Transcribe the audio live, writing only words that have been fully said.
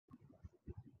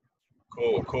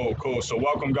Cool, cool, cool. So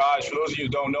welcome, guys. For those of you who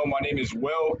don't know, my name is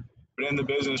Will. Been in the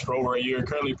business for over a year,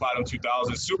 currently Platinum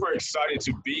 2000. Super excited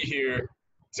to be here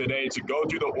today to go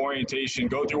through the orientation,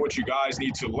 go through what you guys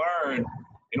need to learn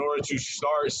in order to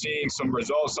start seeing some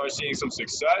results, start seeing some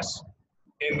success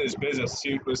in this business.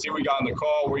 Let's see what we got on the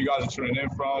call, where you guys are tuning in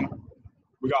from.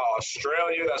 We got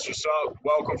Australia. That's what's up.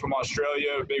 Welcome from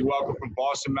Australia. Big welcome from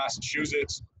Boston,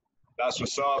 Massachusetts. That's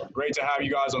what's up. Great to have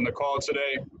you guys on the call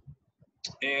today.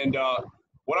 And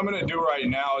what I'm going to do right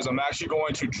now is I'm actually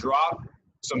going to drop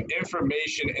some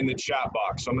information in the chat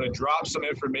box. So I'm going to drop some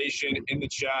information in the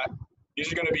chat.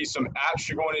 These are going to be some apps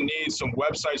you're going to need, some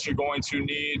websites you're going to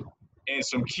need, and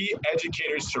some key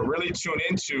educators to really tune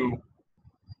into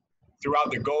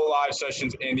throughout the Go Live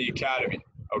sessions in the Academy,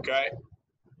 okay?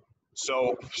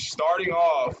 So starting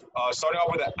off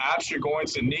with the apps you're going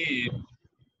to need,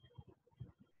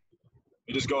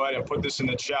 you just go ahead and put this in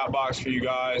the chat box for you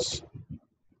guys.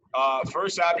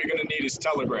 First app you're going to need is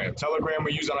Telegram. Telegram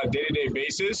we use on a day-to-day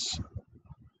basis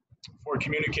for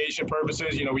communication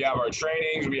purposes. You know, we have our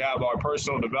trainings, we have our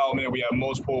personal development, we have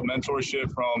multiple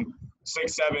mentorship from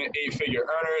 6, 7, 8-figure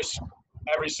earners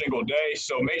every single day.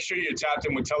 So make sure you're tapped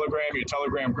in with Telegram, your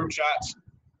Telegram group chats.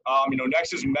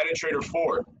 Next is MetaTrader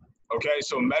 4. Okay,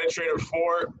 so MetaTrader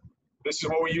 4, this is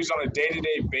what we use on a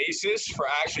day-to-day basis for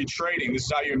actually trading. This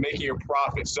is how you're making your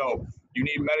profit. So you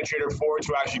need MetaTrader 4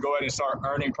 to actually go ahead and start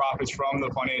earning profits from the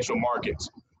financial markets.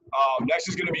 Next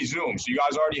is going to be Zoom. So you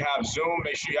guys already have Zoom.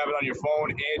 Make sure you have it on your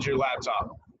phone and your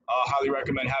laptop. Highly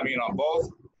recommend having it on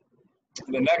both.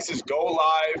 The next is Go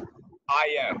Live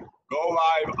IM. Go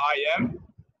Live IM.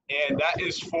 And that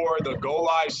is for the Go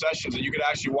Live sessions that you can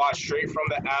actually watch straight from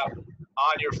the app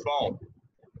on your phone.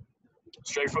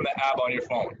 Straight from the app on your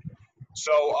phone.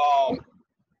 So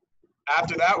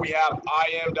after that, we have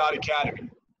im.academy.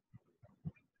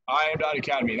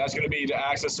 im.academy. That's going to be to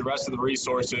access the rest of the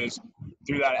resources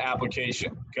through that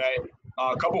application, okay?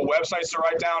 A couple websites to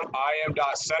write down,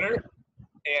 im.center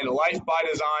and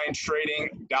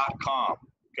lifebydesignTrading.com,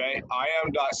 okay?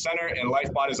 im.center and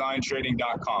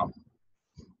lifebydesignTrading.com.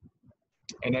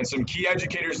 And then some key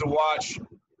educators to watch.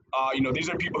 These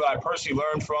are people that I personally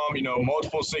learned from,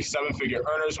 multiple 6, 7-figure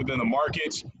earners within the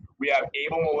markets. We have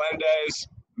Abel Melendez,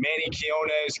 Manny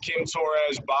Quiones, Kim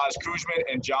Torres, Boz Kuzman,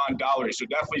 and John Dollery. So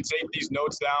definitely take these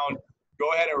notes down. Go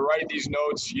ahead and write these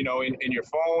notes, in your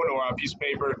phone or on a piece of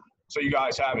paper so you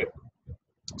guys have it.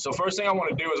 So first thing I want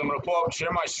to do is I'm going to pull up,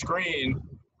 share my screen.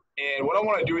 And what I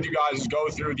want to do with you guys is go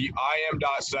through the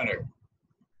im.center.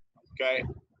 Okay?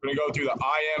 We're going to go through the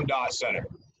im.center.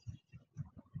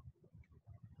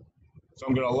 So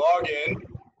I'm going to log in.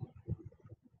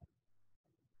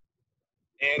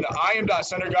 And the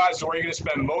im.center, guys, is where you're going to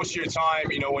spend most of your time,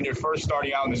 when you're first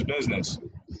starting out in this business.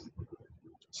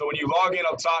 So when you log in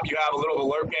up top, you have a little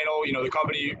alert panel, the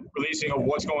company releasing of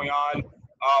what's going on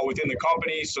within the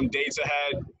company, some dates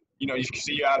ahead. You can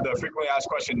see you have the frequently asked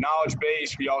question knowledge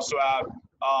base. We also have,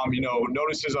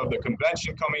 notices of the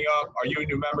convention coming up. Are you a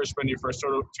new member? Spend your first 2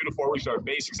 to 4 weeks with our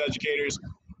basics educators.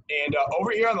 And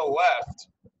over here on the left,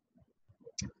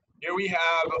 here we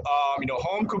have,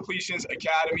 home completions,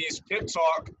 academies, Pip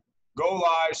Talk, Go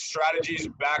Live, strategies,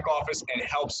 back office, and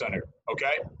help center,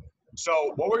 okay?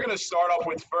 So what we're going to start off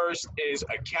with first is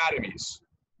academies,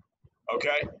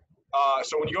 okay?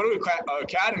 So when you go to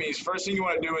academies, first thing you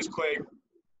want to do is click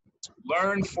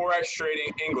Learn Forex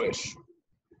Trading English.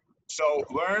 So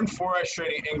Learn Forex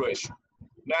Trading English.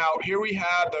 Now, here we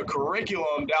have the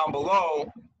curriculum down below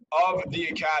of the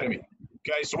academy,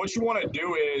 okay? So what you want to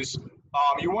do is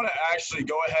you want to actually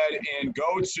go ahead and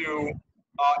go to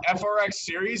FRX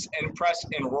series and press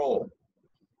enroll.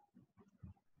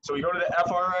 So we go to the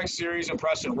FRX series and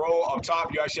press enroll. Up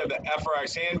top, you actually have the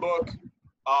FRX handbook,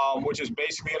 which is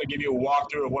basically going to give you a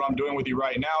walkthrough of what I'm doing with you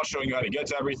right now, showing you how to get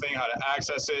to everything, how to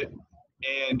access it,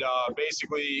 and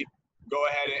basically go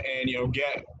ahead and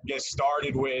get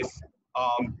started with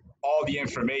all the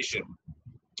information.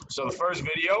 So the first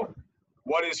video,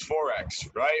 what is Forex,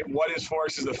 right? What is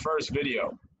Forex is the first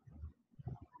video.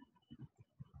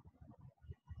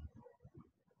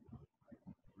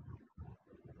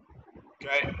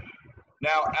 Okay.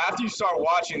 Now, after you start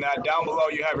watching that, down below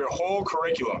you have your whole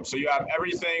curriculum. So you have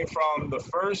everything from the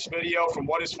first video, from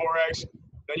what is Forex,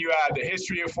 then you have the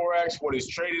history of Forex, what is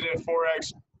traded in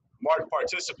Forex, market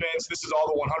participants. This is all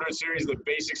the 100 series, the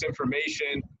basics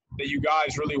information that you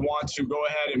guys really want to go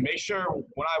ahead and make sure.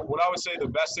 What I would say the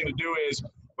best thing to do is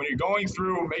when you're going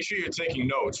through, make sure you're taking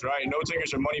notes, right? Note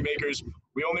takers are money makers.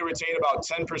 We only retain about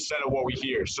 10% of what we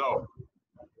hear. So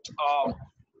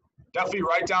definitely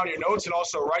write down your notes and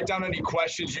also write down any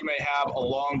questions you may have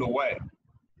along the way.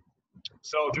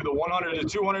 So through the 100 to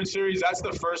 200 series, that's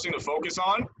the first thing to focus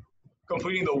on,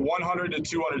 completing the 100 to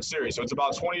 200 series. So it's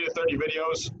about 20 to 30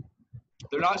 videos.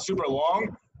 They're not super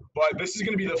long, but this is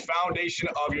going to be the foundation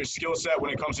of your skill set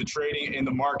when it comes to trading in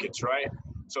the markets, right?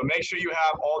 So make sure you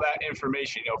have all that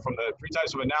information, from the 3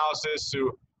 types of analysis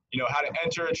to, how to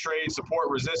enter a trade, support,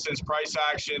 resistance, price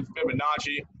action,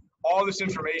 Fibonacci. All this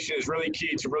information is really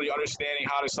key to really understanding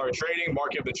how to start trading,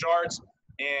 marking up the charts,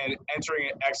 and entering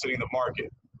and exiting the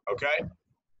market, okay?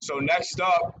 So next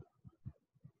up,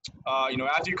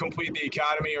 after you complete the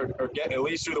academy or get at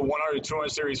least through the 100 to 200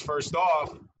 series first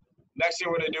off, next thing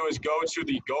we're going to do is go to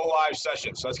the Go Live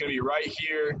session. So that's going to be right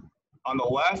here on the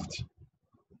left.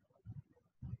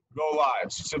 Go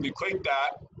Live. So simply click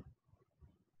that.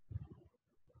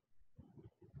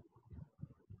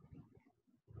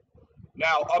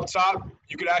 Now, up top,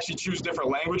 you could actually choose different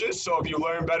languages. So if you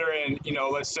learn better in,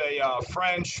 let's say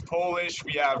French, Polish,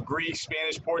 we have Greek,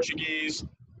 Spanish, Portuguese,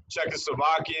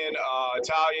 Czechoslovakian,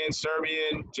 Italian,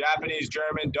 Serbian, Japanese,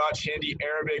 German, Dutch, Hindi,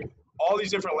 Arabic, all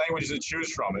these different languages to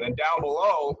choose from. And then down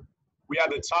below, we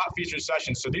have the top featured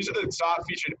sessions. So these are the top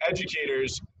featured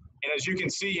educators. And as you can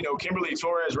see, Kimberly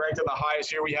Torres ranked at the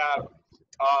highest here. We have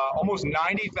almost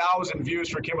 90,000 views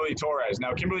for Kimberly Torres.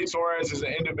 Now, Kimberly Torres is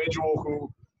an individual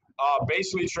who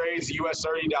basically trades the US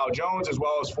 30 Dow Jones as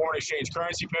well as foreign exchange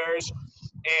currency pairs.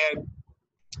 And,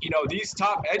 these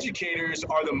top educators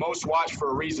are the most watched for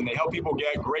a reason. They help people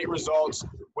get great results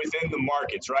within the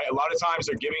markets, right? A lot of times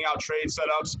they're giving out trade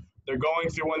setups. They're going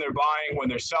through when they're buying, when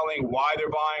they're selling, why they're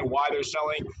buying, why they're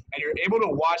selling, and you're able to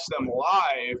watch them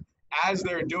live as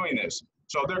they're doing this.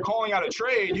 So if they're calling out a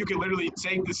trade, you can literally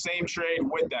take the same trade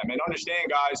with them. And understand,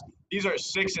 guys, these are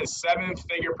 6- and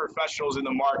 7-figure professionals in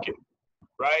the market,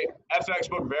 right? FX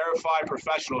Book verified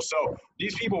professionals. So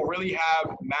these people really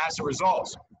have massive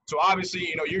results. So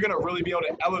obviously, you're going to really be able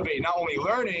to elevate not only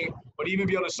learning, but even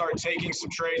be able to start taking some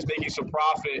trades, making some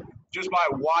profit just by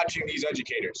watching these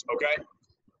educators, okay?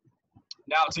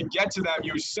 Now, to get to them,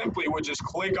 you simply would just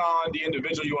click on the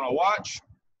individual you want to watch.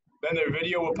 Then their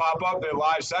video will pop up, their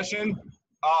live session.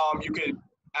 You could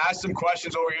ask them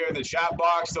questions over here in the chat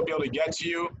box. They'll be able to get to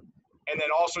you. And then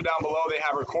also down below, they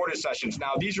have recorded sessions.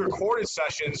 Now, these recorded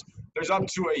sessions, there's up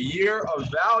to a year of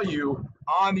value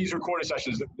on these recorded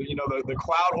sessions. The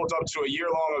cloud holds up to a year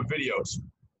long of videos.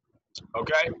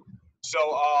 Okay? So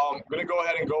I'm going to go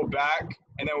ahead and go back.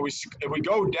 And then if we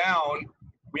go down,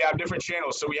 we have different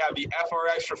channels. So we have the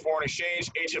FRX for foreign exchange,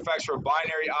 HFX for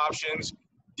binary options,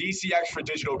 DCX for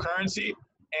digital currency,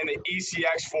 and the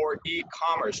ECX for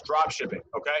e-commerce, drop shipping,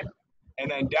 okay? And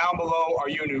then down below, are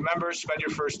you a new member? Spend your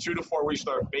first 2 to 4 weeks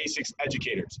with our basics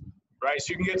educators, right?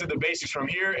 So you can get to the basics from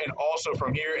here and also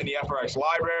from here in the FRX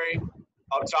library.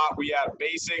 Up top, we have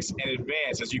basics and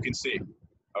advanced, as you can see,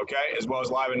 okay? As well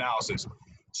as live analysis.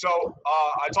 So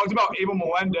I talked about Abel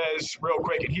Melendez real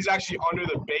quick, and he's actually under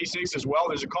the basics as well.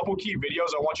 There's a couple key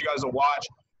videos I want you guys to watch,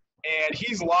 and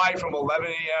he's live from 11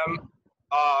 a.m.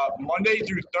 Monday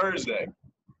through Thursday.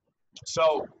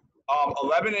 So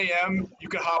 11 a.m., you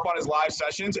can hop on his live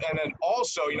sessions, and then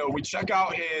also, we check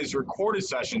out his recorded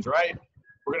sessions, right?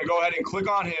 We're going to go ahead and click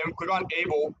on him, click on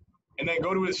Abel, and then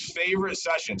go to his favorite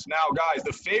sessions. Now, guys,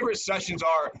 the favorite sessions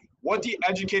are what the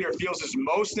educator feels is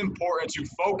most important to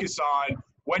focus on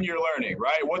when you're learning,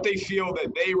 right? What they feel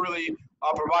that they really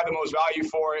provide the most value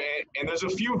for. And there's a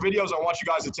few videos I want you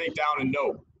guys to take down and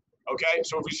note, okay?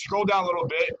 So if we scroll down a little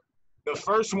bit, the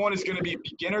first one is going to be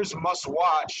Beginners Must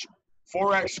Watch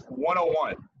Forex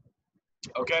 101,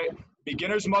 okay?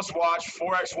 Beginners Must Watch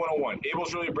Forex 101.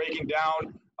 Abel's really breaking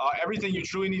down everything you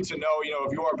truly need to know,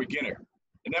 if you are a beginner.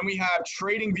 And then we have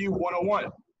TradingView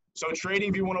 101. So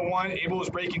TradingView 101, Abel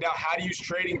is breaking down how to use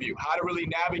TradingView, how to really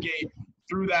navigate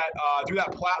through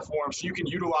that platform so you can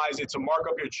utilize it to mark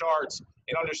up your charts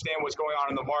and understand what's going on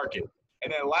in the market.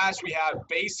 And then last, we have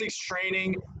basics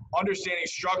training, understanding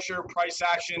structure, price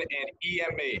action, and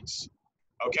EMAs.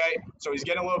 Okay, so he's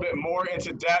getting a little bit more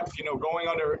into depth, going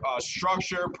under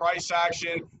structure, price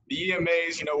action, the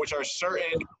EMAs, which are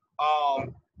certain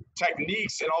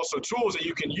techniques and also tools that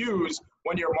you can use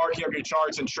when you're marking up your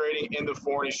charts and trading in the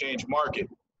foreign exchange market.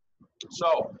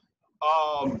 So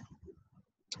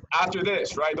after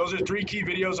this, right, those are 3 key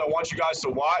videos I want you guys to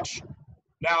watch.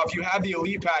 Now, if you have the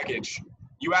Elite package,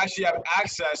 you actually have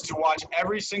access to watch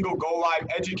every single Go Live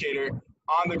educator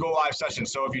on the Go Live session.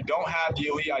 So if you don't have the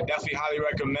Elite, I definitely highly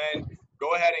recommend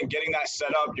go ahead and getting that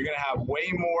set up. You're going to have way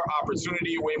more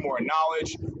opportunity, way more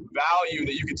knowledge, value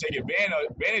that you can take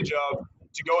advantage of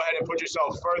to go ahead and put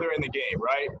yourself further in the game,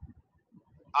 right?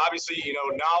 Obviously,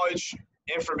 knowledge,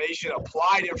 information,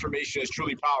 applied information is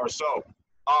truly power. So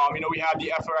We have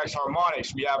the FRX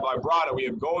Harmonics, we have Vibrato, we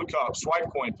have Gold Cup,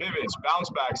 Swipecoin, Pivots, Bounce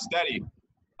Back, Steady.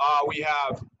 We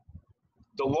have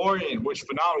DeLorean, which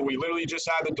phenomenal. We literally just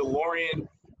had the DeLorean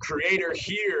creator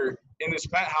here in this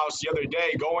penthouse the other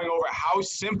day going over how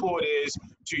simple it is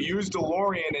to use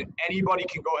DeLorean, and anybody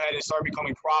can go ahead and start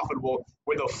becoming profitable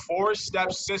with a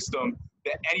 4-step system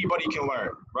that anybody can learn,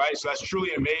 right? So that's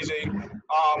truly amazing.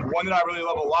 One that I really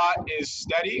love a lot is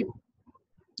Steady.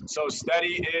 So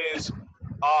Steady is,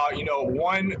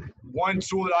 one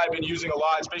tool that I've been using a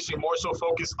lot, especially more so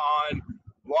focused on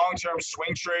long-term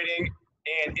swing trading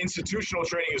and institutional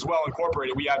trading as well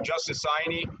incorporated. We have Justin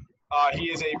Saini.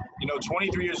 He is a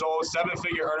 23 years old,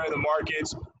 7-figure earner in the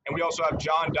markets, and we also have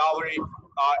John Dollery,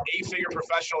 8-figure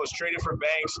professional, has traded for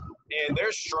banks, and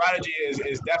their strategy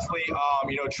is definitely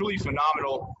truly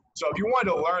phenomenal. So if you wanted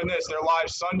to learn this, they're live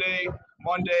Sunday,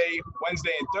 Monday,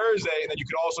 Wednesday, and Thursday, and then you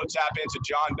can also tap into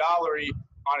John Dollery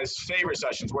on his favorite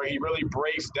sessions where he really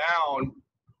breaks down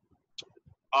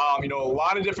a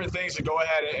lot of different things to go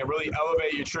ahead and really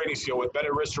elevate your trading skill with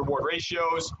better risk reward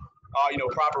ratios,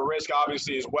 proper risk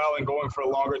obviously as well, and going for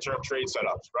longer term trade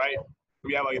setups, right?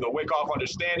 We have like the Wyckoff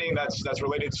understanding that's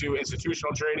related to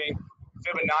institutional trading,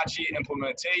 Fibonacci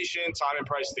implementation, time and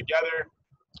price together,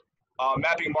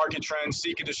 mapping market trends,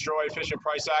 seek and destroy, efficient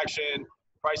price action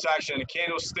and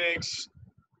candlesticks,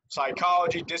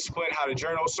 psychology, discipline, how to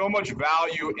journal. So much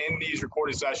value in these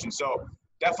recorded sessions. So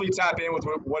definitely tap in with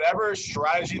whatever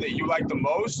strategy that you like the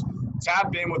most.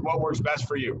 Tap in with what works best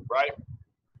for you, right?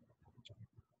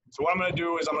 So what I'm going to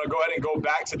do is I'm going to go ahead and go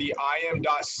back to the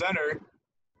im.center.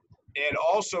 And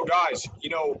also, guys,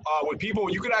 with people,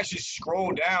 you could actually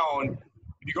scroll down.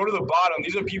 If you go to the bottom,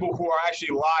 these are people who are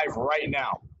actually live right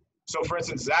now. So, for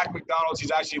instance, Zach McDonald's,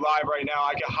 he's actually live right now.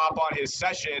 I can hop on his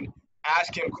session,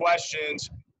 ask him questions,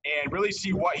 and really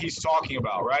see what he's talking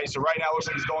about, right? So right now, it looks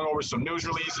like he's going over some news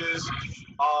releases.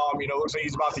 Looks like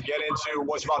he's about to get into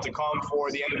what's about to come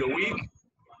for the end of the week.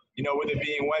 With it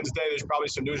being Wednesday, there's probably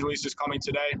some news releases coming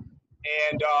today.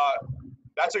 And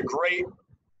that's a great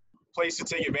place to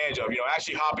take advantage of.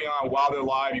 Actually hopping on while they're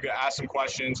live, you can ask some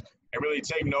questions and really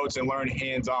take notes and learn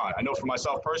hands-on. I know for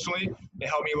myself personally, it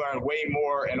helped me learn way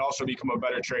more and also become a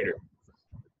better trader.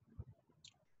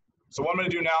 So what I'm going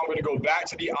to do now, I'm going to go back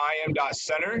to the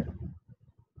im.center.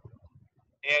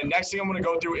 And next thing I'm going to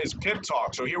go through is Pip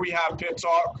Talk. So here we have Pip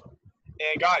Talk.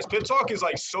 And guys, Pip Talk is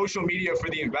like social media for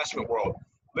the investment world.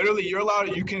 Literally,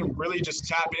 you can really just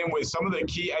tap in with some of the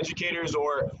key educators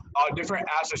or different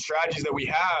asset strategies that we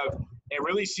have and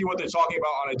really see what they're talking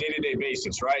about on a day-to-day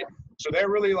basis, right? So they're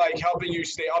really like helping you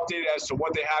stay updated as to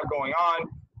what they have going on.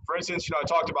 For instance, I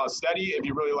talked about Steady. If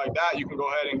you really like that, you can go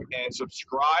ahead and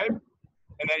subscribe.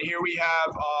 And then here we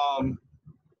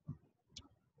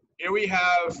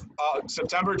have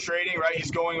September trading, right?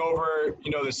 He's going over,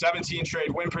 the 17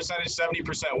 trade win percentage,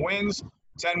 70% wins,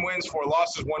 10 wins, 4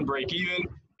 losses, 1 break even.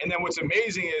 And then what's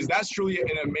amazing is that's truly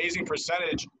an amazing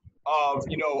percentage of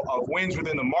wins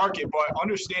within the market. But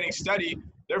understanding Steady,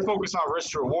 they're focused on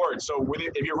risk to reward. So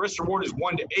if your risk to reward is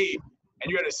 1 to 8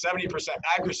 and you had a 70%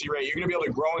 accuracy rate, you're going to be able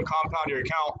to grow and compound your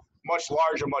account much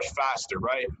larger, much faster,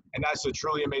 right? And that's the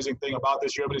truly amazing thing about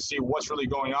this. You're able to see what's really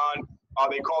going on.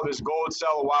 They called this gold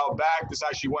sell a while back. This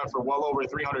actually went for well over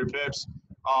 300 pips.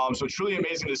 So truly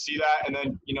amazing to see that. And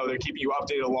then, they're keeping you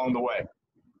updated along the way.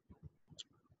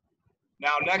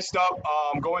 Now, next up,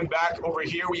 going back over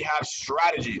here, we have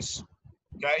strategies.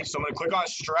 Okay, so I'm going to click on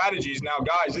strategies. Now,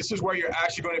 guys, this is where you're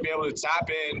actually going to be able to tap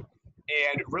in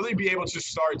and really be able to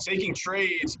start taking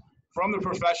trades from the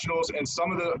professionals and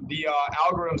some of the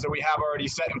algorithms that we have already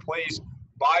set in place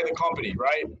by the company,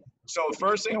 right? So the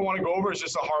first thing I want to go over is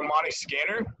just a harmonic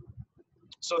scanner.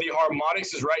 So the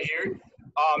harmonics is right here.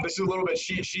 This is a little bit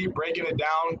cheat sheet, breaking it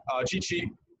down, cheat sheet.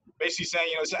 Basically saying,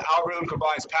 this algorithm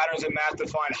combines patterns and math to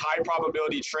find high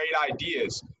probability trade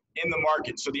ideas in the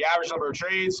market. So the average number of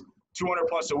trades, 200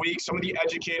 plus a week. Some of the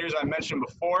educators I mentioned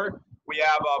before, we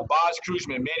have Boz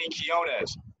Krugman, Manny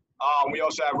Quiones. We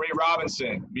also have Ray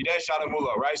Robinson, Videsh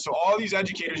Adamula, right? So all these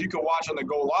educators you can watch on the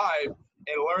Go Live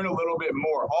and learn a little bit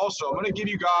more. Also, I'm going to give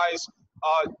you guys,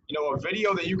 a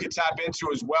video that you can tap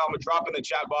into as well. I'm going to drop in the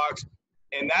chat box,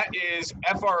 and that is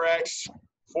FRX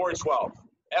 412.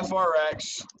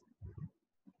 FRX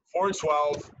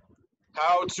 412,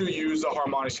 how to use the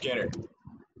harmonic scanner.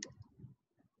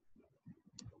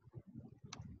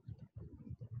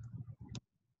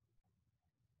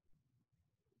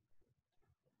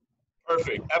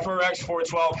 Perfect. FRX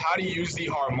 412, how to use the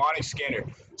harmonic scanner.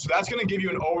 So that's going to give you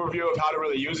an overview of how to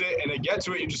really use it. And to get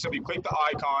to it, you just simply click the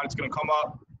icon. It's going to come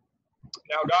up.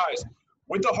 Now, guys,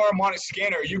 with the harmonic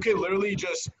scanner, you can literally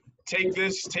just take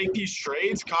these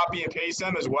trades, copy and paste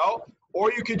them as well,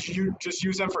 or you could just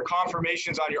use them for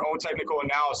confirmations on your own technical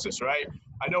analysis, right?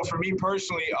 I know for me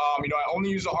personally, I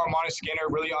only use the harmonic scanner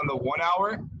really on the 1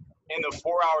 hour and the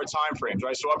 4 hour time frames,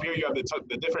 right? So up here you have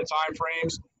the different time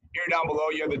frames. Here down below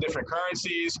you have the different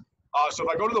currencies. So if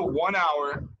I go to the 1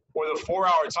 hour or the 4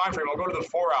 hour time frame, I'll go to the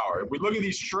 4 hour. If we look at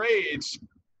these trades,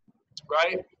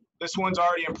 right? This one's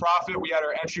already in profit. We had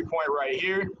our entry point right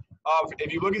here.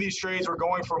 If you look at these trades, we're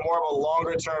going for more of a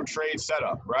longer term trade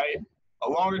setup, right? A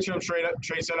longer term trade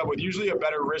setup with usually a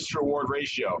better risk to reward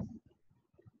ratio.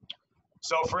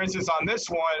 So for instance, on this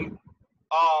one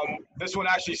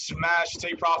actually smashed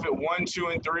take profit 1, 2,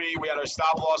 and 3. We had our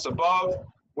stop loss above,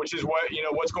 which is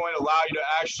what's going to allow you to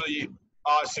actually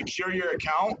secure your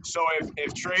account. So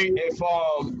if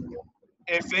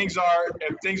things are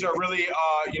really,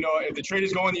 if the trade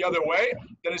is going the other way,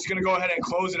 then it's going to go ahead and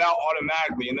close it out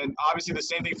automatically. And then obviously the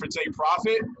same thing for take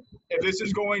profit. If this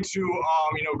is going to,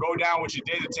 go down, which it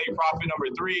did, to take profit number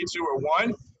 3, 2, or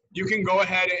 1, you can go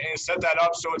ahead and set that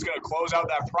up so it's going to close out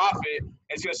that profit. And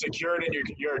it's going to secure it in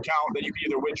your account that you can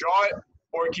either withdraw it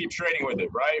or keep trading with it,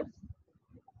 right?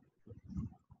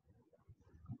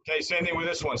 Okay, same thing with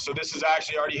this one. So this is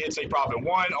actually already hit take profit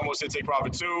 1, almost hit take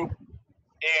profit 2.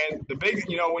 And the big,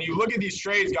 when you look at these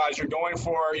trades, guys, you're going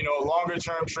for, longer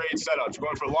term trade setups. You're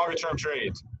going for longer term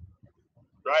trades,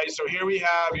 right? So here we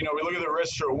have, we look at the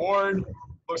risk to reward.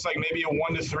 Looks like maybe a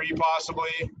 1 to 3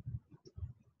 possibly.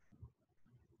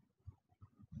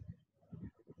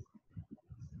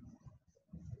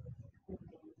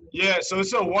 Yeah, so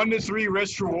it's a 1 to 3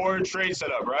 risk reward trade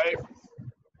setup, right?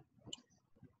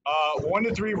 1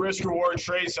 to 3 risk reward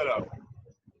trade setup.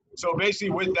 So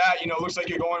basically with that, it looks like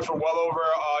you're going for well over,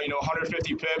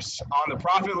 150 pips on the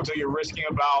profit. Looks like you're risking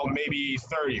about maybe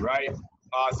 30, right?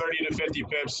 30 to 50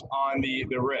 pips on the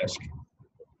risk.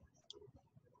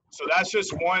 So that's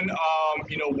just one,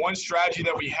 one strategy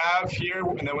that we have here.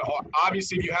 And then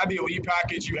obviously if you have the elite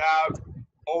package, you have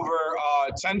over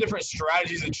 10 different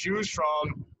strategies to choose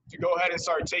from to go ahead and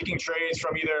start taking trades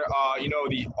from either,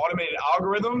 the automated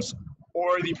algorithms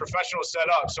or the professional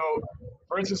setup. So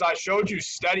for instance, I showed you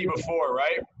Steady before,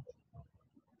 right?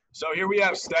 So here we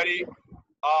have Steady.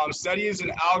 Steady is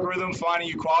an algorithm finding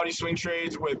you quality swing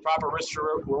trades with proper risk to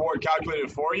reward calculated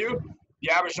for you. The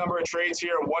average number of trades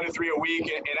here are 1 to 3 a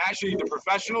week. And actually the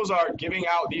professionals are giving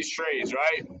out these trades,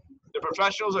 right? The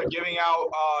professionals are giving out,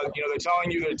 they're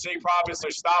telling you their take profits,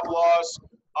 their stop loss,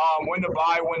 when to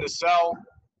buy, when to sell.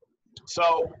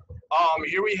 So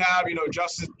here we have,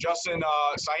 Justin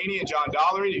Saini and John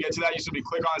Dollery. To get to that, you simply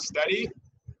click on Steady.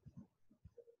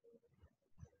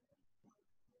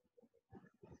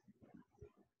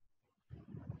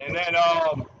 And then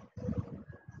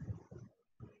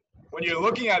when you're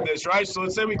looking at this, right? So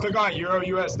let's say we click on Euro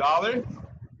US dollar.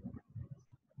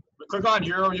 We click on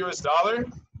Euro US dollar,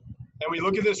 and we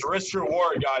look at this risk to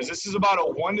reward, guys. This is about a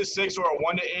 1 to 6 or a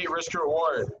 1 to 8 risk to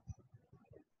reward.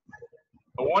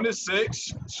 A 1 to 6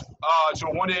 to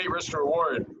a 1 to 8 risk to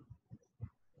reward.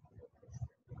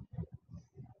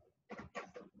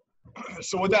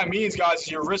 So what that means, guys, is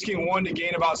you're risking 1 to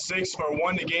gain about 6 or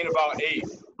 1 to gain about 8,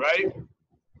 right?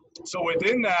 So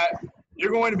within that,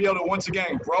 you're going to be able to, once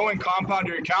again, grow and compound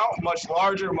your account much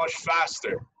larger, much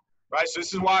faster, right? So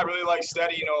this is why I really like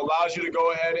Steady. Allows you to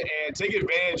go ahead and take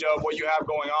advantage of what you have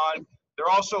going on. They're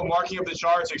also marking up the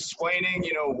charts, explaining,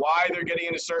 why they're getting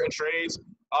into certain trades.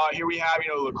 Here we have,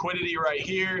 liquidity right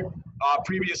here,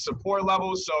 previous support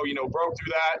levels. So, broke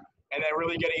through that, and then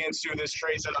really getting into this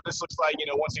trade setup. This looks like,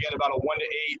 once again, about a 1 to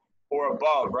 8 or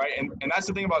above, right? And that's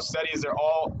the thing about Steady, is they're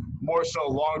all more so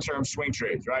long-term swing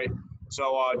trades, right?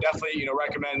 So definitely,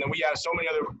 recommend. And we have so many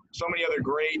other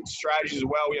great strategies as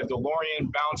well. We have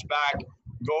DeLorean, Bounce Back,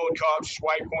 Gold Cup,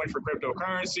 Swipe Coin for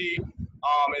cryptocurrency.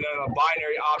 And then on the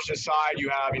binary option side, you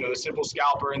have, the simple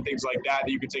scalper and things like that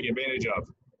you can take advantage of.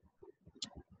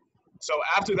 So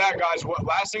after that, guys,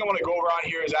 last thing I want to go over on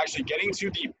here is actually getting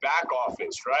to the back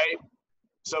office, right?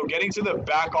 So getting to the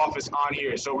back office on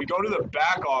here. So we go to the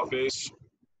back office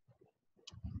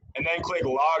and then click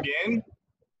log in,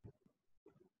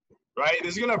 right?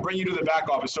 This is going to bring you to the back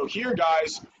office. So here,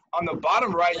 guys, on the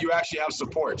bottom right, you actually have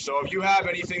support. So if you have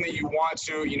anything that you want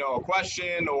to, a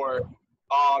question or,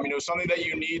 something that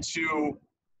you need to,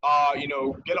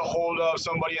 get a hold of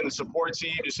somebody in the support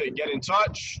team, just say get in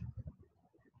touch,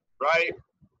 right?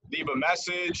 Leave a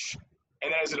message.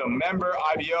 And then is it a member,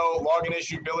 IBO, login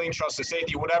issue, billing, trust and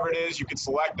safety, whatever it is, you can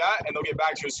select that and they'll get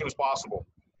back to you as soon as possible.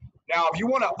 Now, if you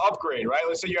want to upgrade, right,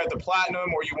 let's say you're at the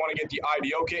platinum or you want to get the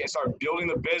IBO kit and start building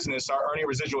the business, start earning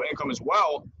residual income as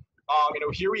well,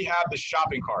 here we have the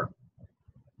shopping cart.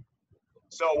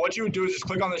 So what you would do is just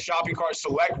click on the shopping cart,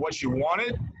 select what you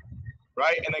wanted,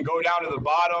 right? And then go down to the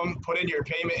bottom, put in your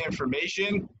payment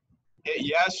information, hit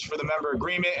yes for the member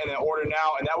agreement, and then order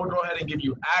now. And that will go ahead and give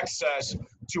you access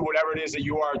to whatever it is that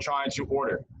you are trying to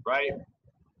order, right?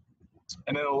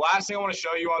 And then the last thing I want to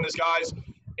show you on this, guys,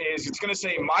 is it's going to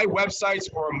say my websites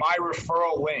or my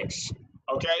referral links,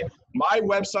 okay? My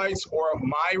websites or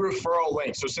my referral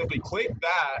links. So simply click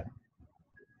that.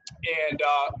 And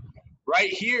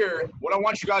right here, what I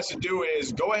want you guys to do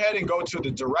is go ahead and go to the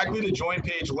directly to join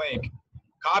page link.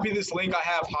 Copy this link I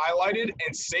have highlighted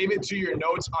and save it to your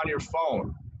notes on your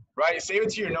phone, right? Save it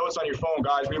to your notes on your phone,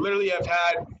 guys. We literally have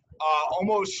had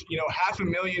almost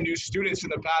 500,000 new students in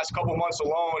the past couple months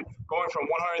alone, going from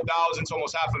 100,000 to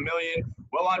almost 500,000.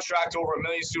 Well on track to over 1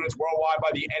 million students worldwide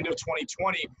by the end of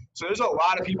 2020. So there's a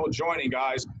lot of people joining,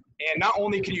 guys. And not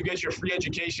only can you get your free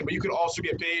education, but you can also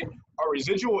get paid a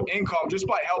residual income just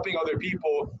by helping other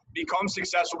people become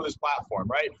successful with this platform,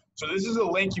 right? So this is a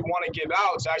link you want to give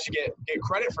out to actually get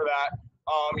credit for that,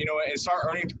 and start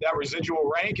earning that residual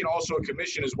rank and also a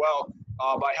commission as well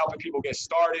by helping people get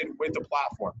started with the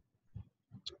platform.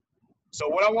 So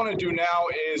what I want to do now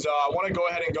is I want to go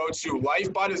ahead and go to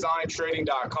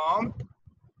lifebydesignTrading.com.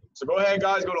 So go ahead,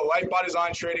 guys, go to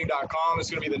lifebydesignTrading.com. It's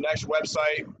going to be the next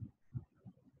website.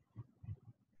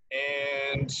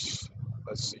 And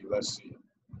let's see.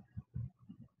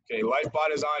 Okay,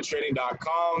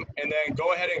 lifebydesignTrading.com. And then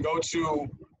go ahead and go to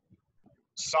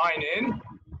sign in,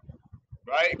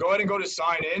 right? Go ahead and go to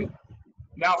sign in.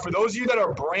 Now, for those of you that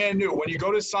are brand new, when you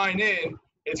go to sign in,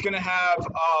 it's going to have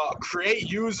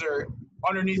create user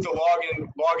underneath the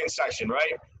login section,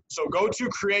 right? So go to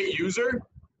create user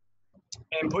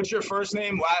and put your first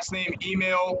name, last name,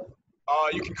 email.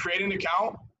 You can create an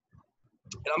account.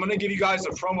 And I'm going to give you guys a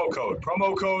promo code.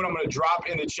 Promo code I'm going to drop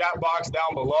in the chat box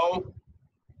down below,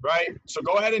 right? So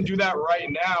go ahead and do that right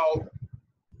now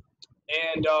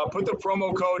and put the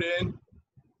promo code in.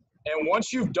 And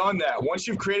once you've done that, once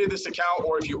you've created this account,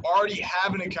 or if you already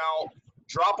have an account,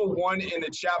 drop a 1 in the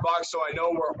chat box so I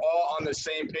know we're all on the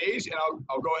same page, and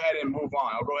I'll go ahead and move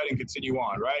on. I'll go ahead and continue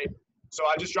on, right? So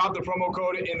I just dropped the promo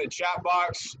code in the chat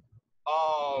box.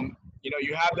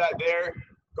 You have that there.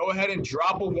 Go ahead and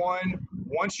drop a 1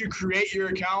 once you create your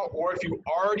account, or if you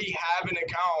already have an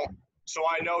account, so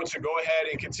I know to go ahead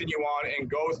and continue on and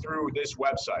go through this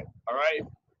website, all right?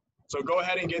 So go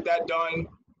ahead and get that done.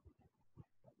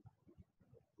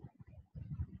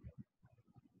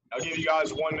 I'll give you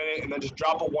guys 1 minute, and then just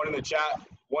drop a 1 in the chat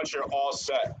once you're all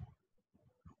set,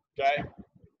 okay?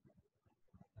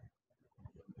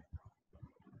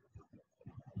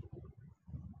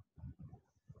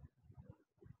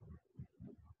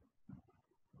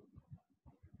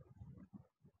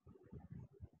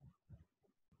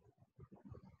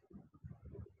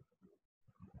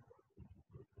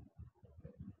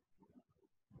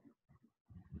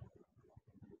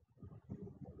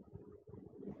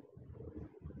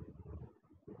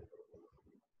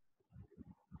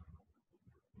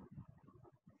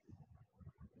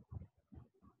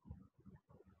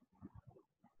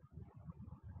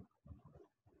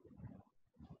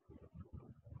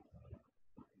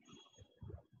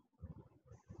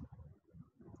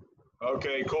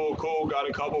 Okay, cool. Got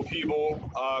a couple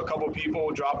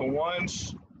people dropping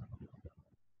 1s.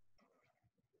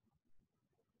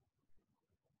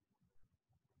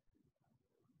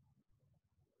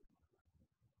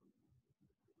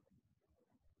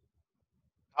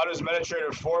 How does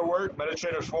MetaTrader 4 work?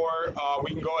 MetaTrader 4,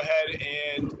 we can go ahead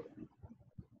and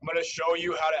I'm going to show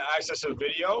you how to access a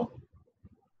video.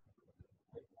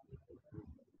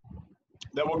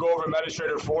 Then we'll go over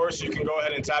MetaTrader 4, so you can go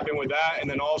ahead and tap in with that, and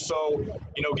then also,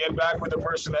 get back with the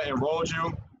person that enrolled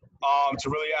you to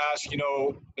really ask,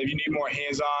 if you need more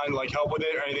hands-on help with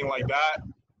it or anything like that.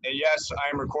 And yes, I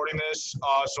am recording this,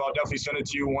 so I'll definitely send it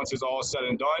to you once it's all said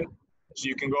and done, so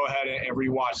you can go ahead and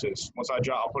rewatch this. Once I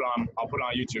drop, I'll put it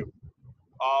on YouTube.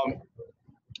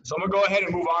 So I'm gonna go ahead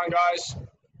and move on, guys.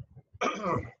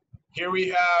 Here we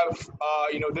have,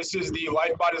 this is the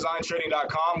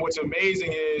lifebydesignTrading.com. What's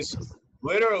amazing is,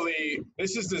 literally,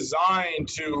 this is designed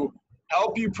to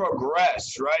help you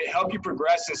progress, right? Help you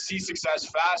progress and see success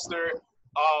faster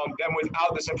than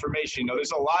without this information.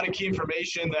 There's a lot of key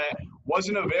information that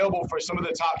wasn't available for some of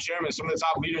the top chairmen, some of the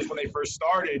top leaders when they first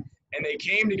started, and they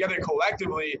came together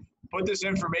collectively, put this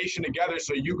information together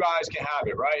so you guys can have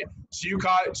it, right? So you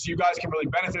guys can really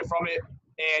benefit from it.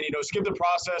 And, skip the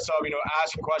process of,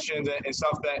 asking questions and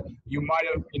stuff that you might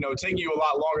have, taken you a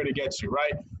lot longer to get to,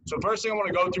 right? So first thing I want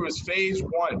to go through is phase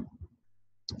 1.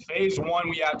 Phase 1,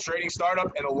 we have trading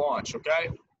startup and a launch, okay?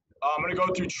 I'm going to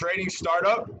go through trading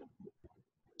startup.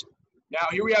 Now,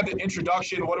 here we have the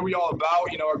introduction. What are we all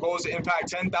about? You know, our goal is to impact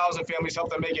 10,000 families, help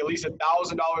them make at least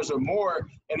 $1,000 or more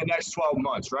in the next 12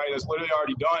 months, right? That's literally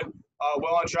already done.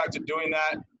 Well on track to doing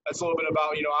that. That's a little bit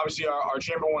about, you know, obviously our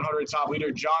Chamber 100 top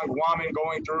leader, John Guaman,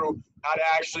 going through how to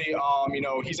actually, you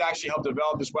know, he's actually helped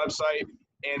develop this website.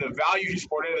 And the value he's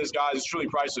poured into this, guys, is truly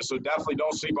priceless. So definitely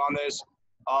don't sleep on this.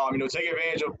 You know, take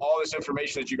advantage of all this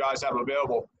information that you guys have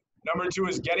available. Number 2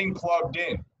 is getting plugged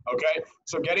in, okay?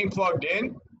 So getting plugged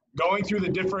in, going through the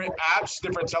different apps,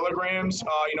 different telegrams.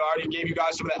 You know, I already gave you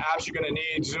guys some of the apps you're going to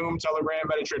need: Zoom, Telegram,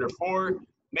 MetaTrader 4.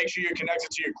 Make sure you're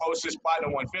connected to your closest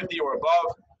Platinum 150 or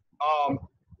above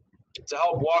to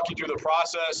help walk you through the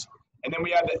process. And then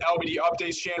we have the LBD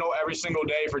updates channel every single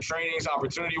day for trainings,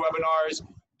 opportunity webinars,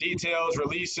 details,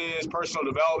 releases, personal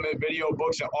development, video,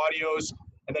 books, and audios.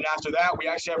 And then after that, we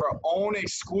actually have our own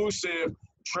exclusive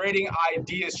trading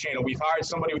ideas channel. We've hired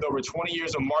somebody with over 20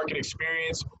 years of market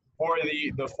experience for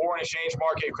the foreign exchange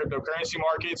market, cryptocurrency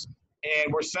markets.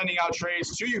 And we're sending out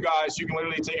trades to you guys so you can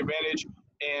literally take advantage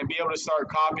and be able to start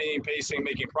copying, pasting,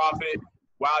 making profit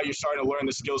while you're starting to learn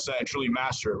the skill set and truly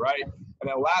master it, right? And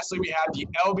then lastly, we have the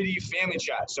LBD family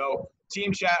chat. So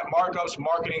team chat, markups,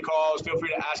 marketing calls. Feel free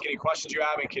to ask any questions you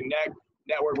have and connect,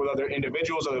 network with other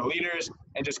individuals, other leaders,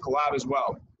 and just collab as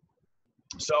well.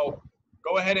 So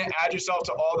go ahead and add yourself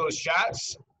to all those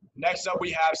chats. Next up,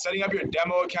 we have setting up your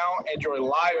demo account and your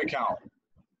live account,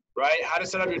 right? How to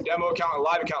set up your demo account and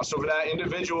live account. So for that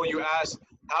individual, you asked,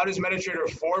 how does MetaTrader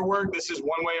 4 work? This is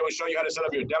one way I will show you how to set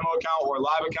up your demo account or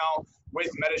live account with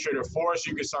MetaTrader 4 so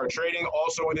you can start trading.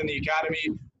 Also within the academy,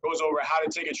 goes over how to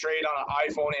take a trade on an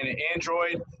iPhone and an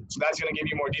Android. So that's going to give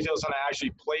you more details on how to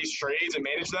actually place trades and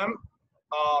manage them.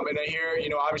 And then here, you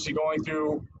know, obviously going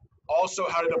through also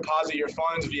how to deposit your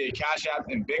funds via Cash App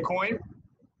and Bitcoin,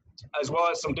 as well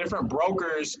as some different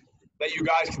brokers that you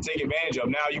guys can take advantage of.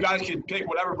 Now, you guys can pick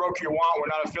whatever broker you want. We're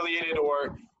not affiliated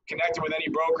or connected with any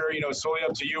broker, you know, it's solely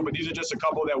up to you, but these are just a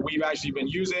couple that we've actually been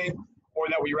using or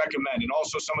that we recommend, and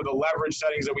also some of the leverage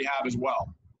settings that we have as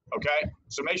well, okay?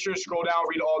 So make sure to scroll down,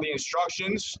 read all the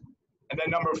instructions. And then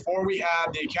number 4, we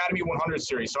have the Academy 100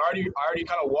 series. So I already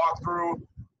kind of walked through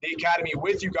the Academy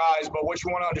with you guys, but what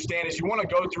you want to understand is you want to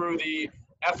go through the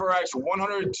FRX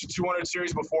 100 to 200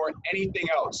 series before anything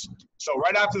else. So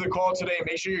right after the call today,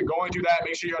 make sure you're going through that,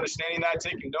 make sure you're understanding that,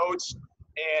 taking notes,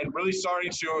 and really starting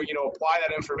to, you know, apply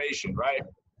that information, right?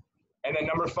 And then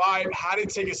number 5, how to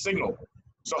take a signal.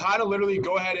 So how to literally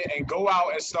go ahead and go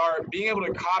out and start being able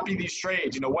to copy these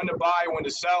trades, you know, when to buy, when to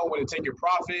sell, when to take your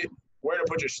profit, where to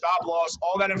put your stop loss,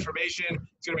 all that information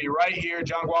is going to be right here.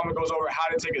 John Guaman goes over how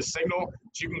to take a signal,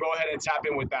 so you can go ahead and tap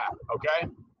in with that,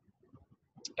 okay?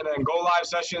 And then go live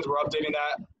sessions, we're updating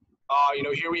that. You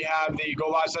know, here we have the go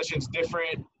live sessions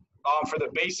different. For the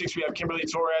basics, we have Kimberly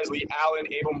Torres, Lee Allen,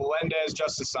 Abel Melendez,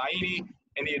 Justice Saini.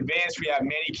 In the advanced, we have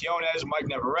Manny Quiones, Mike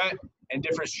Navarrete, and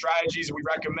different strategies we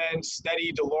recommend: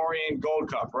 Steady, DeLorean,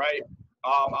 Gold Cup, right?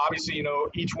 Obviously, you know,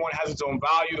 each one has its own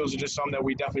value. Those are just some that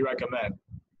we definitely recommend.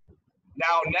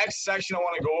 Now, next section I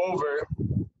want to go over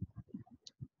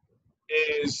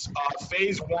is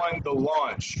phase 1, the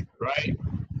launch, right?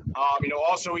 You know,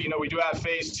 also, you know, we do have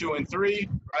phase 2 and 3,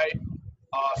 right?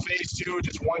 Phase 2,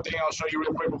 just one thing I'll show you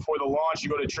real quick before the launch. You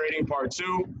go to trading part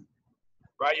 2,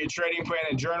 right? Your trading plan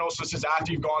and journal. So this is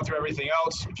after you've gone through everything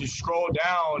else. If you scroll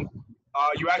down,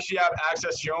 you actually have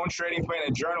access to your own trading plan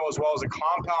and journal, as well as a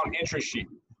compound interest sheet,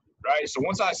 right? So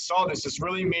once I saw this, this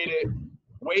really made it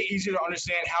way easier to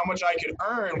understand how much I could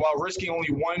earn while risking only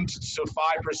 1 to 5%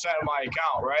 of my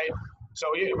account, right? So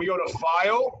we go to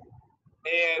File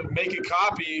and make a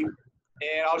copy,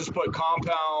 and I'll just put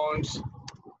compound,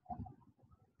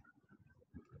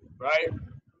 right?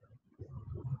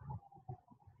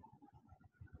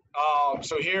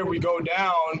 So here we go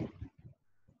down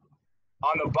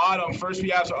on the bottom. First, we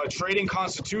have a trading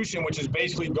constitution, which is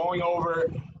basically going over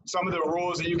some of the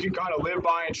rules that you can kind of live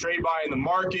by and trade by in the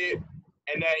market.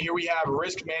 And then here we have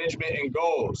risk management and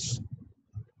goals.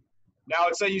 Now,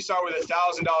 let's say you start with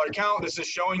 $1,000 account. This is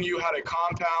showing you how to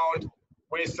compound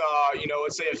with, you know,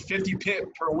 let's say a 50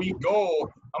 pip per week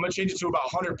goal. I'm going to change it to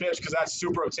about 100 pips because that's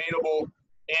super obtainable.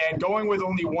 And going with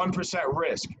only 1%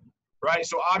 risk, right?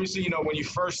 So obviously, you know, when you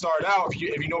first start out, if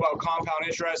you know about compound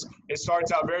interest, it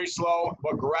starts out very slow,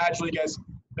 but gradually gets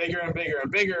bigger and bigger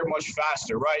and bigger, much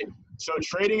faster, right? So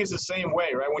trading is the same way,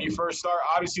 right? When you first start,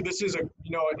 obviously this is a,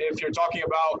 you know, if you're talking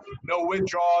about no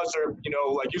withdrawals or, you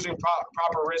know, like using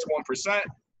proper risk 1%,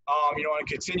 you know, on a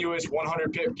continuous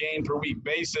 100 pip gain per week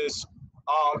basis,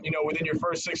 you know, within your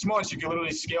first 6 months, you can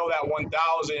literally scale that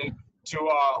 1,000 to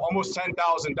almost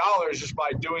 $10,000 just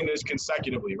by doing this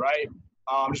consecutively, right?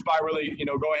 Just by really, you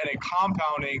know, going ahead and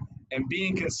compounding and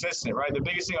being consistent, right? The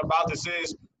biggest thing about this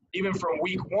is even from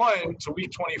week 1 to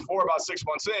week 24, about 6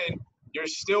 months in, you're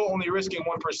still only risking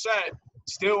 1%,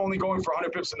 still only going for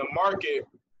 100 pips in the market.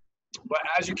 But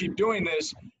as you keep doing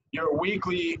this, your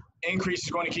weekly increase is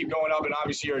going to keep going up, and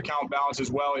obviously your account balance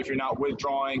as well if you're not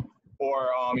withdrawing or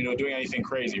doing anything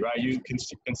crazy, right? You can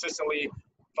consistently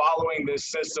following this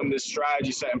system, this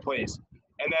strategy set in place.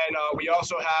 And then we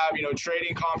also have,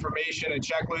 trading confirmation and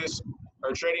checklist,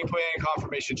 or trading plan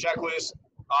confirmation checklist.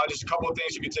 Just a couple of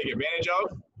things you can take advantage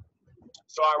of.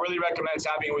 So I really recommend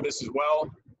tapping with this as well.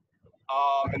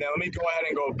 And then let me go ahead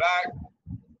and go back.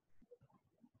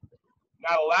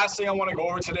 Now, the last thing I want to go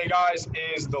over today, guys,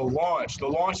 is the launch. The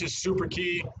launch is super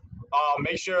key.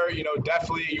 Make sure,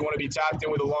 definitely you want to be tapped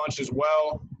in with the launch as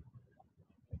well.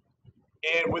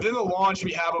 And within the launch,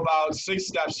 we have about 6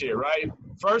 steps here, right?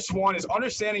 First one is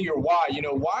understanding your why.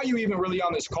 Why are you even really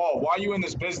on this call? Why are you in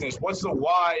this business? What's the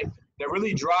why that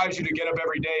really drives you to get up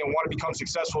every day and want to become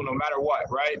successful no matter what,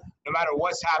 right? No matter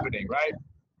what's happening, right?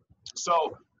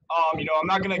 So, I'm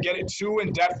not going to get it too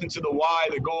in depth into the why,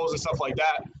 the goals and stuff like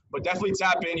that, but definitely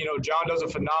tap in. John does a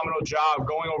phenomenal job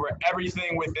going over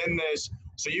everything within this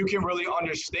so you can really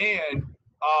understand,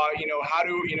 how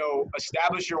to,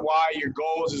 establish your why, your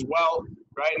goals as well,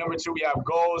 right? Number 2, we have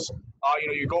goals.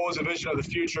 Your goal is a vision of the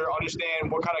future. Understand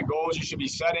what kind of goals you should be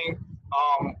setting.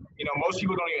 Most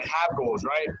people don't even have goals,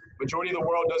 right? Majority of the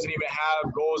world doesn't even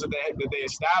have goals that they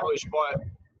establish, but,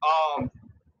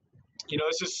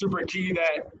 this is super key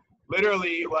that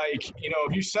literally,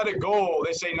 if you set a goal,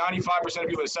 they say 95% of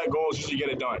people that set goals usually get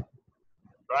it done,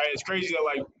 right? It's crazy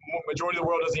that, majority of the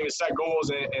world doesn't even set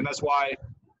goals, and that's why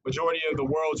majority of the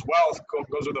world's wealth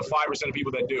goes with the 5% of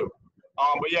people that do.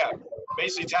 But yeah,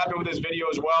 basically tap in with this video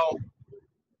as well.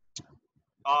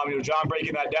 John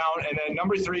breaking that down. And then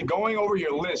number 3, going over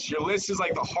your list. Your list is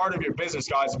like the heart of your business,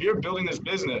 guys. If you're building this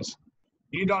business,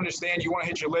 you need to understand you want to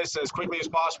hit your list as quickly as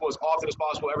possible, as often as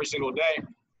possible, every single day.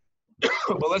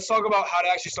 But let's talk about how to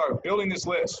actually start building this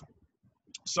list.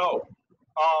 So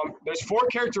there's 4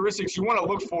 characteristics you want to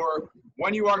look for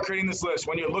when you are creating this list,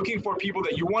 when you're looking for people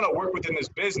that you want to work with in this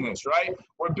business, right?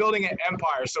 We're building an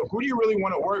empire. So who do you really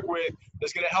want to work with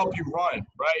that's going to help you run,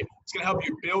 right? It's going to help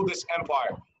you build this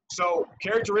empire. So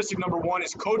characteristic number 1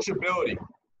 is coachability.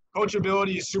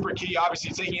 Coachability is super key.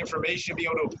 Obviously, taking information, being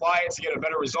able to apply it to get a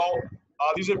better result.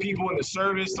 These are people in the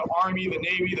service, the Army, the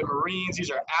Navy, the Marines.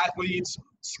 These are athletes,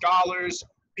 scholars,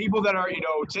 people that are,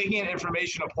 taking in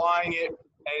information, applying it,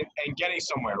 and getting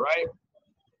somewhere, right?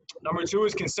 Number 2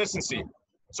 is consistency.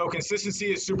 So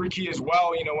consistency is super key as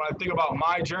well. When I think about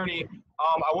my journey,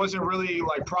 I wasn't really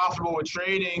profitable with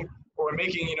trading or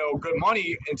making, good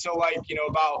money until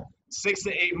about 6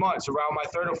 to 8 months. Around my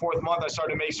 3rd or 4th month, I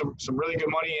started to make some really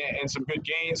good money and some good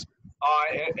gains.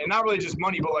 And not really just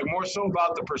money, but more so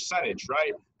about the percentage,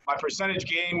 right? My percentage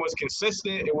gain was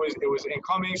consistent. It was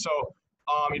incoming. So,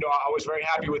 I was very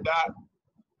happy with that.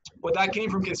 But that came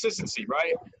from consistency,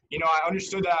 right? I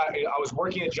understood that I was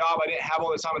working a job. I didn't have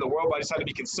all the time in the world, but I just had to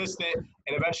be consistent.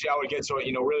 And eventually I would get to,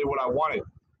 really what I wanted.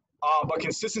 But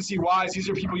consistency-wise, these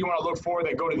are people you want to look for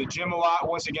that go to the gym a lot.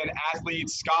 Once again,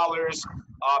 athletes, scholars,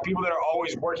 people that are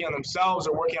always working on themselves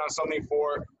or working on something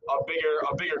for a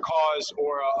bigger cause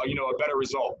or a better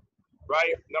result,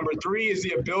 right? Number 3 is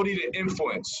the ability to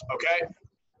influence. Okay,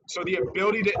 so the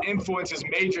ability to influence is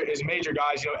major,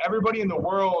 guys. Everybody in the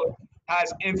world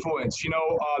has influence.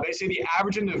 They say the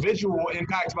average individual will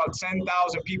impact about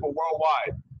 10,000 people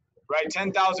worldwide, right?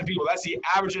 10,000 people. That's the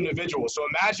average individual. So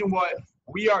imagine what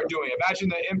we are doing. Imagine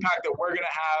the impact that we're going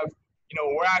to have.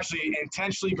 We're actually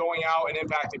intentionally going out and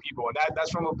impacting people. And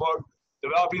that's from a book,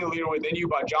 Developing the Leader Within You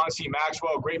by John C.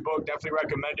 Maxwell. Great book. Definitely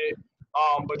recommend it.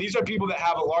 But these are people that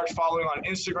have a large following on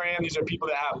Instagram. These are people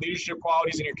that have leadership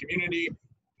qualities in your community,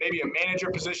 maybe a manager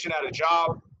position at a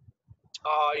job,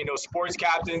 sports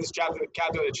captains, captain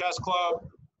of the chess club,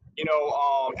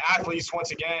 athletes,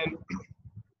 once again,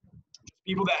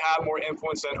 people that have more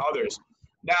influence than others.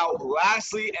 Now,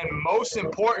 lastly, and most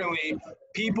importantly,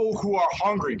 people who are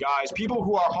hungry, guys. People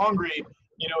who are hungry,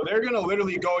 they're going to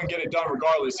literally go and get it done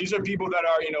regardless. These are people that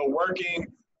are, working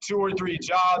 2 or 3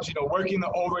 jobs, working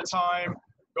the overtime,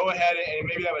 go ahead and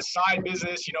maybe have a side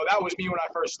business. That was me when I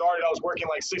first started. I was working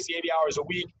 60, 80 hours a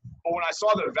week. But when I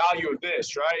saw the value of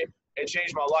this, right, it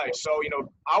changed my life. So,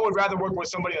 I would rather work with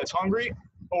somebody that's hungry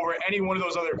over any one of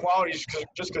those other qualities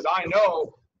just because I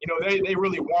know, they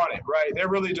really want it, right? They're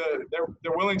willing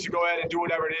to go ahead and do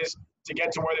whatever it is to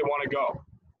get to where they want to go.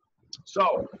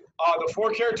 So the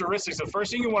 4 characteristics, the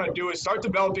first thing you want to do is start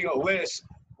developing a list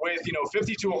with,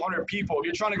 50 to 100 people. If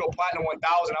you're trying to go platinum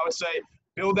 1,000, I would say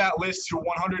build that list to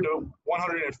 100 to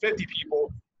 150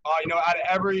 people. Out of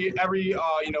every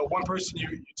one person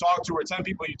you talk to or 10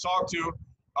 people you talk to,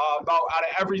 about out of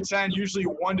every 10, usually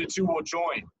 1 to 2 will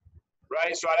join,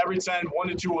 right? So out of every 10, 1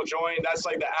 to 2 will join. That's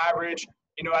like the average.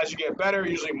 As you get better,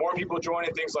 usually more people join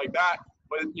and things like that.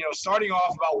 But starting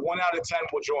off, about 1 out of 10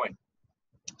 will join.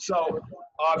 So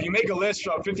if you make a list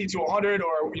from 50 to 100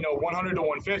 or 100 to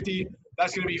 150,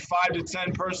 that's going to be 5 to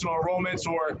 10 personal enrollments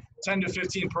or 10 to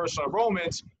 15 personal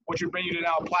enrollments, which would bring you to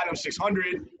now Platinum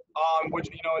 600. Which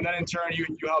and then in turn you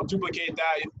help duplicate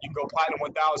that. You can go Platinum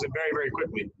 1000 very, very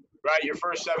quickly, right? Your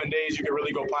first 7 days you can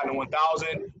really go Platinum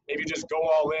 1000 if you just go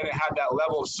all in and have that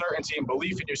level of certainty and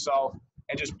belief in yourself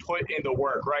and just put in the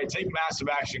work, right? Take massive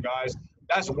action, guys.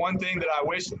 That's one thing that I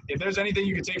wish, if there's anything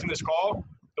you can take from this call,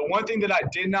 the one thing that I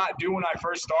did not do when I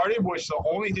first started, which the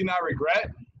only thing I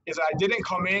regret, is I didn't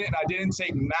come in and I didn't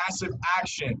take massive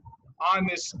action on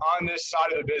this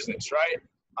side of the business, right?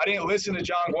 I didn't listen to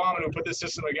John Guaman, who put this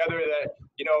system together, that,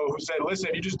 who said, listen,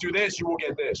 if you just do this, you will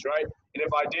get this, right? And if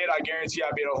I did, I guarantee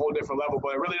I'd be at a whole different level.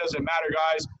 But it really doesn't matter,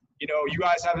 guys. You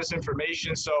guys have this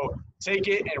information, so take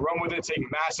it and run with it. Take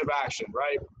massive action,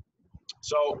 right?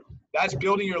 So that's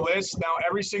building your list. Now,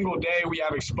 every single day we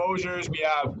have exposures. We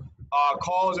have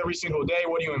calls every single day.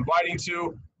 What are you inviting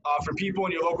to? For people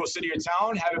in your local city or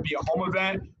town, have it be a home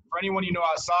event. For anyone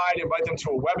outside, invite them to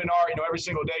a webinar. Every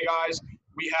single day, guys.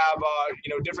 We have,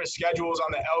 different schedules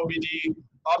on the LBD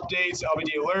updates,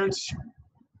 LBD alerts.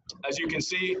 As you can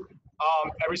see,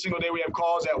 every single day we have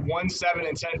calls at 1, 7,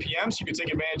 and 10 p.m. So you can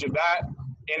take advantage of that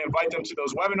and invite them to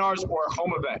those webinars or a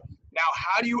home event. Now,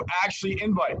 how do you actually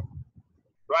invite,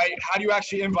 right? How do you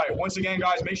actually invite? Once again,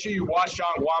 guys, make sure you watch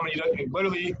John Guaman. He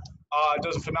literally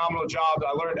does a phenomenal job.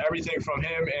 I learned everything from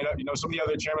him and, some of the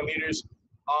other chairman leaders.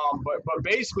 But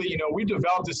basically, we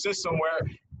developed a system where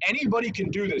anybody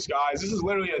can do this, guys. This is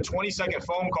literally a 20-second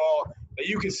phone call that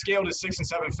you can scale to 6 and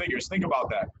 7 figures. Think about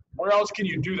that. Where else can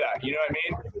you do that? You know what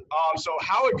I mean? So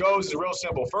how it goes is real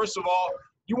simple. First of all,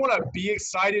 you want to be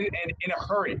excited and in a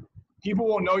hurry. People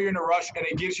will know you're in a rush, and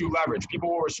it gives you leverage. People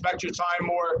will respect your time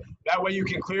more. That way you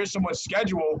can clear someone's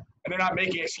schedule, and they're not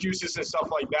making excuses and stuff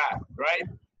like that, right?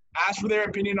 Ask for their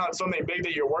opinion on something big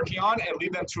that you're working on and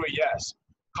lead them to a yes.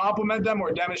 Compliment them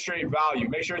or demonstrate value.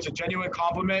 Make sure it's a genuine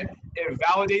compliment and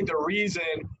validate the reason,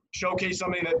 showcase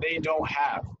something that they don't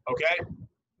have, okay?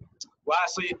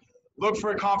 Lastly, look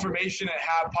for a confirmation and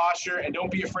have posture, and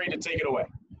don't be afraid to take it away,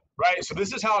 right? So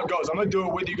this is how it goes. I'm going to do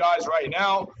it with you guys right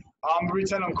now. I'm going to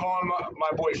pretend I'm calling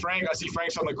my boy Frank. I see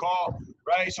Frank's on the call,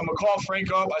 right? So I'm going to call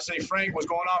Frank up. I say, Frank, what's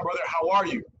going on, brother? How are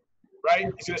you, right?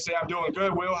 He's going to say, I'm doing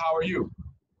good. Will, how are you?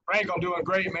 Frank, I'm doing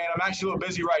great, man. I'm actually a little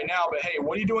busy right now, but hey,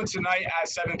 what are you doing tonight at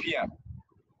 7 p.m.?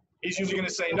 He's usually going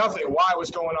to say nothing. Why?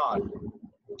 What's going on?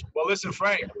 Well, listen,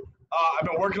 Frank, I've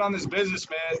been working on this business,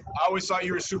 man. I always thought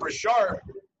you were super sharp.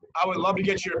 I would love to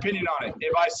get your opinion on it.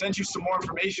 If I sent you some more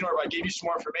information or if I gave you some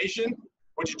more information,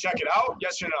 would you check it out?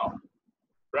 Yes or no?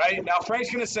 Right? Now,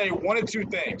 Frank's going to say one of two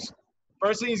things.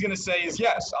 First thing he's going to say is,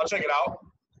 yes, I'll check it out.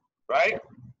 Right?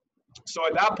 So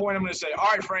at that point, I'm going to say, all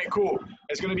right, Frank, cool.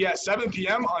 It's going to be at 7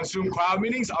 p.m. on Zoom Cloud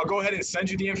meetings. I'll go ahead and send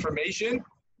you the information.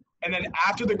 And then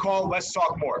after the call, let's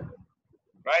talk more.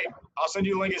 Right? I'll send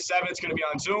you the link at 7. It's going to be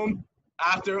on Zoom.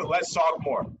 After, let's talk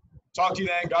more. Talk to you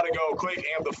then. Got to go. Click,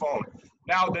 hang up the phone.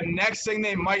 Now, the next thing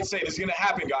they might say, this is going to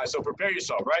happen, guys, so prepare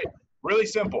yourself, right? Really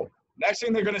simple. Next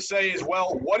thing they're going to say is,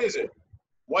 well, what is it?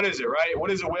 What is it, right?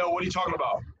 What is it, Will? What are you talking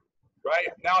about? Right?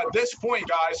 Now, at this point,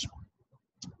 guys,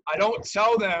 I don't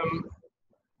tell them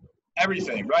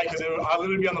everything, right? Because I'll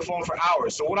literally be on the phone for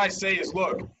hours. So what I say is,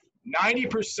 look,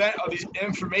 90% of this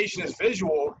information is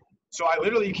visual, so I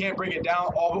literally can't break it down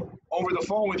all over the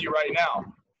phone with you right now.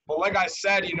 But like I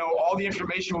said, all the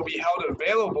information will be held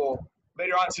available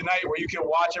later on tonight where you can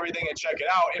watch everything and check it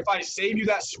out. If I save you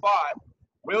that spot,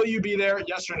 will you be there?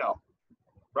 Yes or no?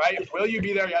 Right? Will you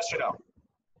be there? Yes or no?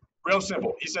 Real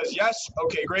simple. He says yes.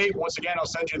 Okay, great. Once again, I'll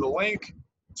send you the link.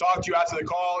 Talk to you after the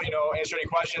call. Answer any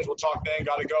questions. We'll talk then.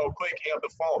 Got to go. Click. Hang up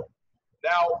the phone.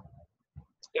 Now,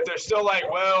 if they're still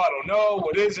like, well, I don't know.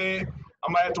 What is it?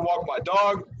 I might have to walk my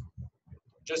dog.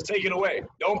 Just take it away.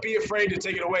 Don't be afraid to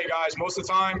take it away, guys. Most of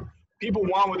the time, people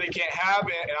want what they can't have.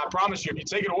 And I promise you, if you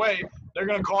take it away, they're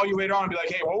going to call you later on and be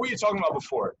like, hey, what were you talking about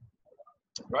before?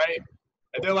 Right?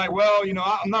 And they're like, well,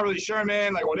 I'm not really sure,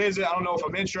 man. Like, what is it? I don't know if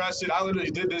I'm interested. I literally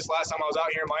did this last time I was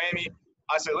out here in Miami.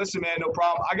 I said, listen, man, no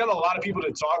problem. I got a lot of people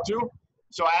to talk to,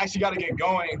 so I actually got to get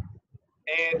going.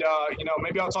 And,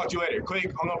 maybe I'll talk to you later.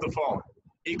 Click, hung up the phone.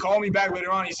 He called me back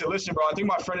later on. He said, listen, bro, I think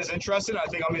my friend is interested. I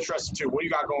think I'm interested too. What do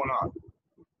you got going on?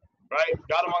 Right?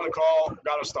 Got him on the call,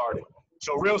 got him started.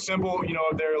 So real simple,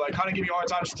 if they're like kind of giving you a hard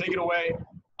time, just take it away.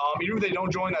 Even if they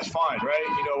don't join, that's fine,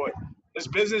 right? This this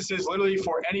business is literally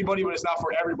for anybody, but it's not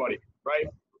for everybody, right?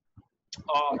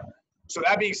 So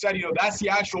that being said, that's the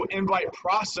actual invite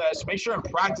process. Make sure and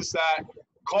practice that.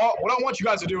 What I want you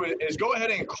guys to do is go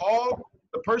ahead and call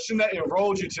the person that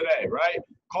enrolled you today, right?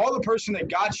 Call the person that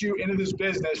got you into this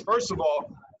business. First of all,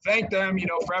 thank them,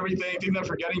 for everything. Thank them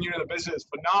for getting you into the business.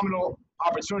 Phenomenal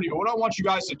opportunity. But what I want you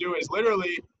guys to do is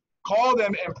literally call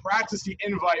them and practice the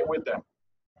invite with them,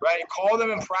 right? Call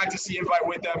them and practice the invite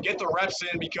with them. Get the reps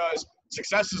in, because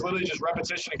success is literally just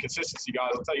repetition and consistency, guys.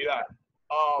 I'll tell you that.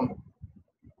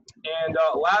 And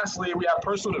lastly, we have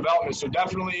personal development. So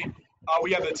definitely,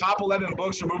 we have the top 11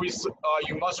 books or movies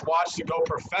you must watch to go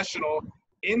professional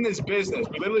in this business.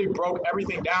 We literally broke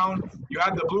everything down. You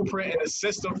have the blueprint and the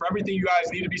system for everything you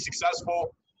guys need to be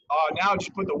successful. Now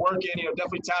just put the work in.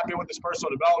 Definitely tap in with this personal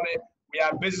development. We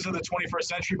have Business of the 21st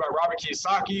Century by Robert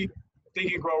Kiyosaki,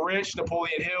 Think and Grow Rich,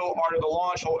 Napoleon Hill, Art of the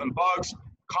Launch, Holton Bugs,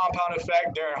 Compound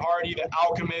Effect, Darren Hardy, The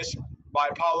Alchemist by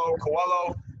Paulo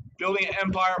Coelho, Building an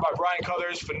Empire by Brian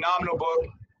Cuthers, phenomenal book.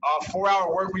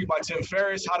 4-Hour Workweek by Tim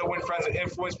Ferriss, How to Win Friends and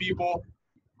Influence People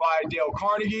by Dale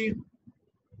Carnegie,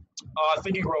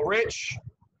 Think and Grow Rich,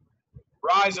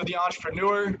 Rise of the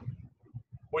Entrepreneur,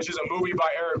 which is a movie by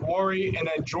Eric Worre, and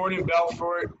then Jordan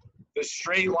Belfort, The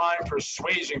Straight Line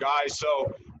Persuasion, guys.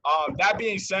 So that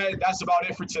being said, that's about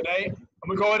it for today. I'm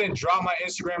going to go ahead and drop my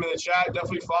Instagram in the chat.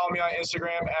 Definitely follow me on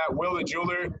Instagram at Will the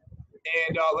Jeweler,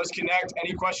 and let's connect.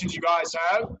 Any questions you guys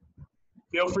have,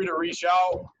 feel free to reach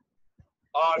out.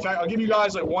 In fact, I'll give you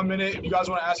guys like 1 minute if you guys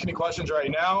want to ask any questions right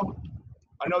now.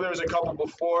 I know there was a couple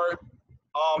before.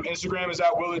 Instagram is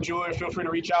at Will the Jeweler. Feel free to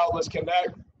reach out. Let's connect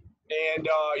and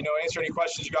answer any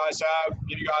questions you guys have.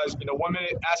 Give you guys 1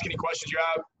 minute. Ask any questions you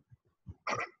have,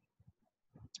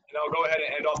 and I'll go ahead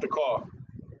and end off the call.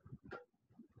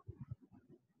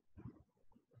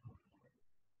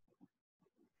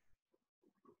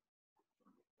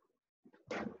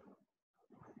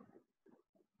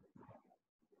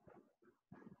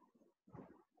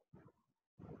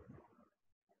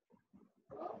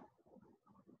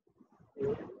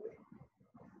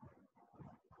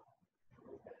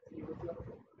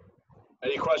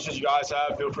 Any questions you guys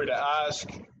have, feel free to ask.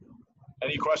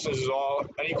 Any questions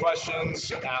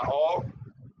at all?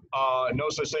 No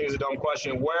such thing as a dumb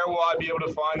question. Where will I be able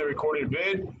to find the recorded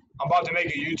vid? I'm about to make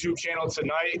a YouTube channel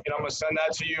tonight, and I'm going to send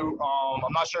that to you.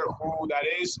 I'm not sure who that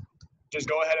is. Just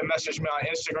go ahead and message me on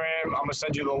Instagram. I'm going to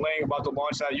send you the link. About to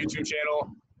launch that YouTube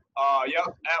channel.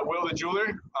 Yep, at Will the Jeweler.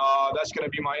 That's going to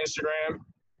be my Instagram,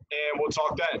 and we'll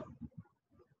talk then.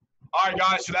 All right,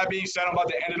 guys, so that being said, I'm about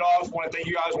to end it off. I want to thank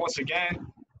you guys once again.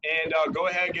 And go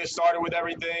ahead and get started with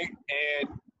everything. And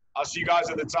I'll see you guys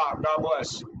at the top. God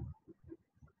bless.